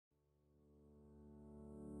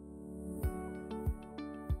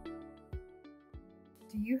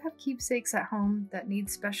you have keepsakes at home that need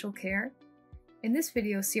special care? In this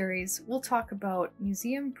video series, we'll talk about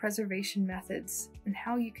museum preservation methods and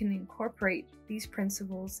how you can incorporate these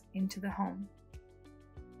principles into the home.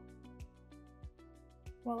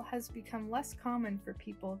 While it has become less common for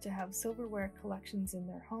people to have silverware collections in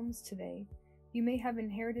their homes today, you may have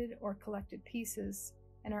inherited or collected pieces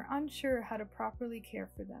and are unsure how to properly care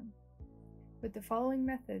for them. With the following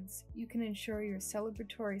methods, you can ensure your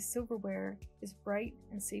celebratory silverware is bright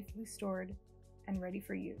and safely stored and ready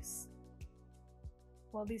for use.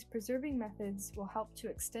 While these preserving methods will help to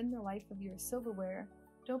extend the life of your silverware,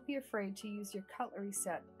 don't be afraid to use your cutlery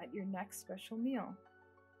set at your next special meal.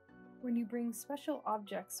 When you bring special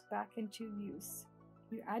objects back into use,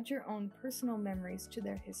 you add your own personal memories to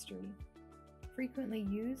their history. Frequently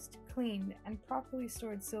used, cleaned, and properly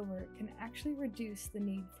stored silver can actually reduce the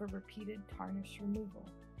need for repeated tarnish removal.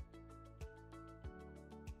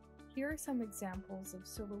 Here are some examples of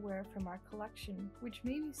silverware from our collection which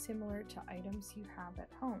may be similar to items you have at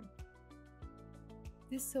home.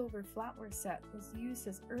 This silver flatware set was used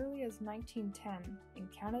as early as 1910 in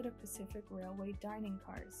Canada Pacific Railway dining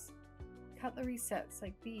cars. Cutlery sets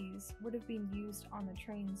like these would have been used on the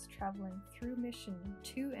trains traveling through Mission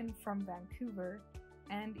to and from Vancouver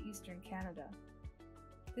and Eastern Canada.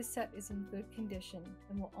 This set is in good condition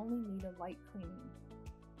and will only need a light cleaning.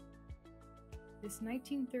 This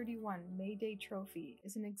 1931 May Day trophy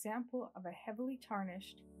is an example of a heavily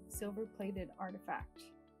tarnished, silver-plated artifact.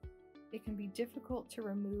 It can be difficult to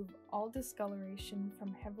remove all discoloration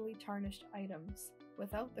from heavily tarnished items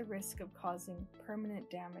without the risk of causing permanent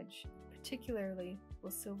damage, particularly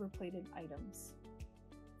with silver-plated items.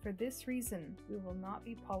 For this reason, we will not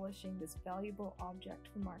be polishing this valuable object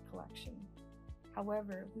from our collection.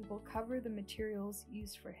 However, we will cover the materials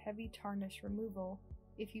used for heavy tarnish removal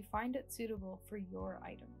if you find it suitable for your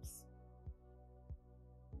items.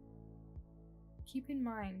 Keep in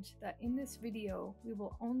mind that in this video, we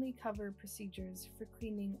will only cover procedures for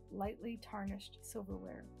cleaning lightly tarnished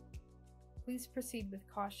silverware. Please proceed with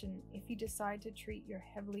caution if you decide to treat your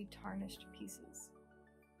heavily tarnished pieces.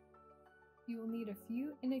 You will need a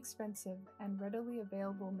few inexpensive and readily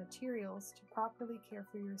available materials to properly care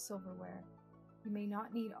for your silverware. You may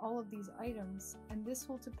not need all of these items, and this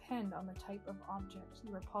will depend on the type of object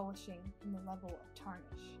you are polishing and the level of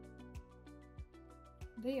tarnish.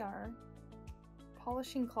 They are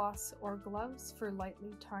polishing cloths or gloves for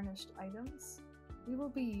lightly tarnished items. We will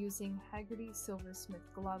be using Haggerty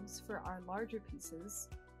silversmith gloves for our larger pieces,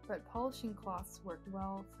 but polishing cloths work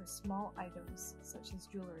well for small items such as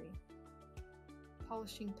jewelry.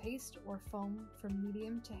 Polishing paste or foam for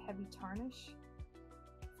medium to heavy tarnish.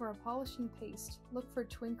 For a polishing paste, look for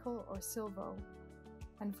Twinkle or Silvo,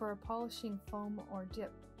 and for a polishing foam or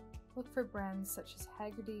dip, look for brands such as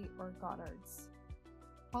Haggerty or Goddard's.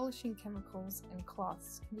 Polishing chemicals and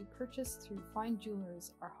cloths can be purchased through fine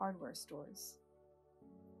jewelers or hardware stores.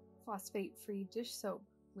 Phosphate-free dish soap,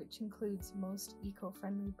 which includes most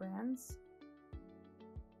eco-friendly brands.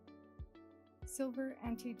 Silver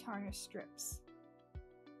anti-tarnish strips.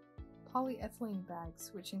 Polyethylene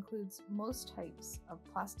bags, which includes most types of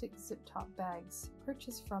plastic zip-top bags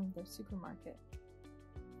purchased from the supermarket.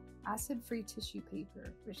 Acid-free tissue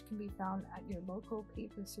paper, which can be found at your local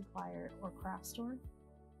paper supplier or craft store.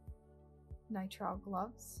 Nitrile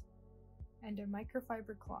gloves, and a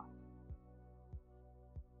microfiber cloth.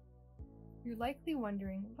 You're likely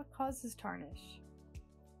wondering what causes tarnish.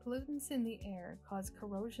 Pollutants in the air cause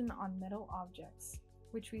corrosion on metal objects,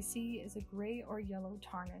 which we see as a gray or yellow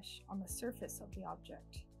tarnish on the surface of the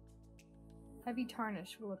object. Heavy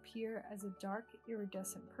tarnish will appear as a dark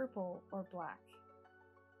iridescent purple or black.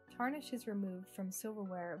 Tarnish is removed from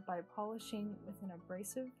silverware by polishing with an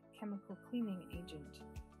abrasive chemical cleaning agent.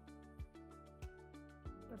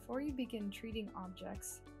 Before you begin treating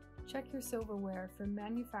objects, check your silverware for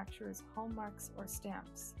manufacturer's hallmarks or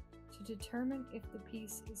stamps to determine if the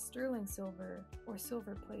piece is sterling silver or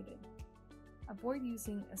silver plated. Avoid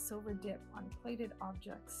using a silver dip on plated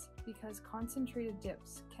objects because concentrated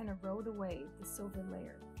dips can erode away the silver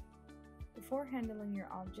layer. Before handling your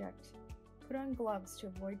object, put on gloves to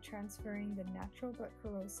avoid transferring the natural but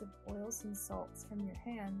corrosive oils and salts from your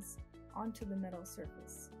hands onto the metal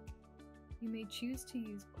surface. You may choose to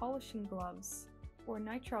use polishing gloves or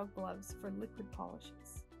nitrile gloves for liquid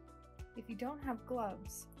polishes. If you don't have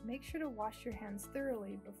gloves, make sure to wash your hands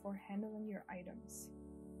thoroughly before handling your items.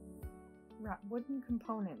 Wrap wooden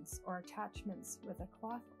components or attachments with a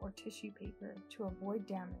cloth or tissue paper to avoid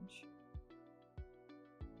damage.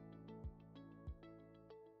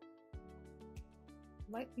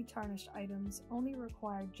 Lightly tarnished items only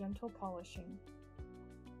require gentle polishing.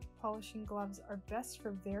 polishing gloves are best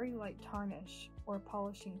for very light tarnish or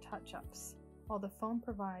polishing touch-ups, while the foam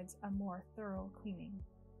provides a more thorough cleaning.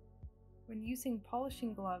 When using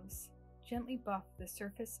polishing gloves, gently buff the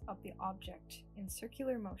surface of the object in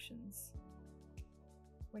circular motions.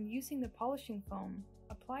 When using the polishing foam,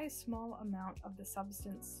 apply a small amount of the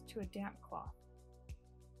substance to a damp cloth.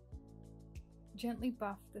 Gently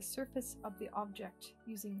buff the surface of the object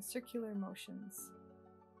using circular motions.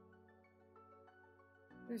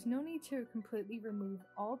 There's no need to completely remove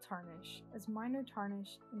all tarnish, as minor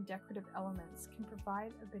tarnish and decorative elements can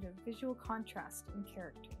provide a bit of visual contrast and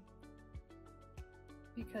character.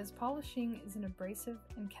 Because polishing is an abrasive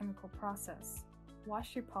and chemical process,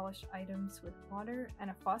 wash your polished items with water and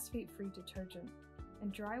a phosphate-free detergent,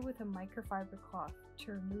 and dry with a microfiber cloth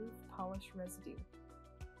to remove polish residue.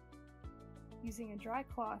 Using a dry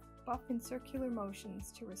cloth, buff in circular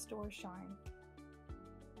motions to restore shine.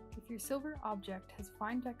 If your silver object has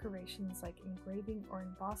fine decorations like engraving or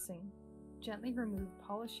embossing, gently remove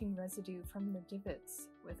polishing residue from the divots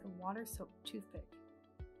with a water-soaked toothpick.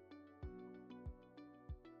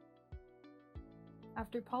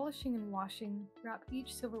 After polishing and washing, wrap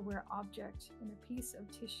each silverware object in a piece of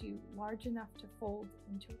tissue large enough to fold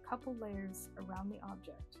into a couple layers around the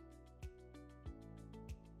object.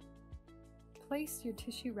 Place your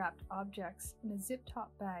tissue-wrapped objects in a zip-top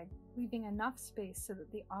bag, leaving enough space so that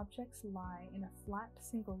the objects lie in a flat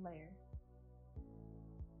single layer.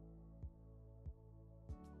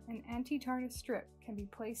 An anti-tarnish strip can be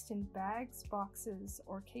placed in bags, boxes,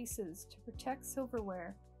 or cases to protect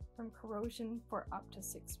silverware from corrosion for up to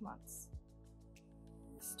 6 months.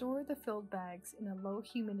 Store the filled bags in a low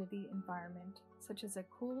humidity environment, such as a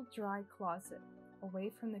cool, dry closet, away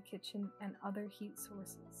from the kitchen and other heat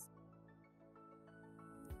sources.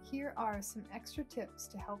 Here are some extra tips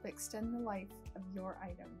to help extend the life of your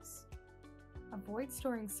items. Avoid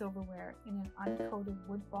storing silverware in an uncoated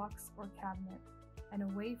wood box or cabinet, and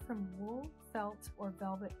away from wool, felt, or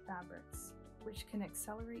velvet fabrics, which can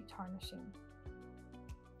accelerate tarnishing.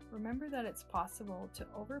 Remember that it's possible to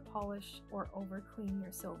over-polish or over-clean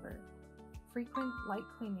your silver. Frequent, light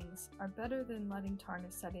cleanings are better than letting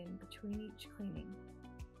tarnish set in between each cleaning.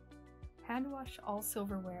 Hand wash all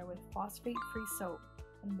silverware with phosphate-free soap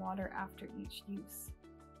and water after each use.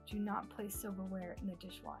 Do not place silverware in the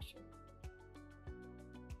dishwasher.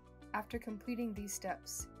 After completing these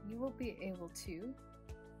steps, you will be able to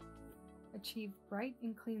achieve bright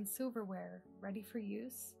and clean silverware ready for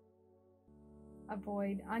use,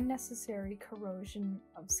 avoid unnecessary corrosion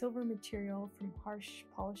of silver material from harsh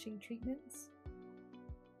polishing treatments,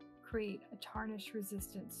 create a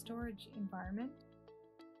tarnish-resistant storage environment,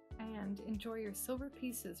 and enjoy your silver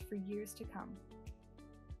pieces for years to come.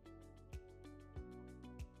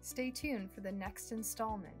 Stay tuned for the next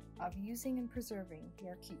installment of Using and Preserving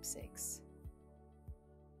Your Keepsakes.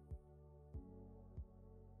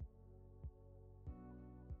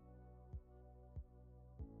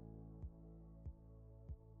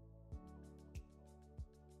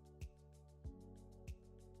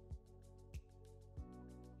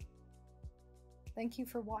 Thank you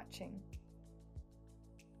for watching.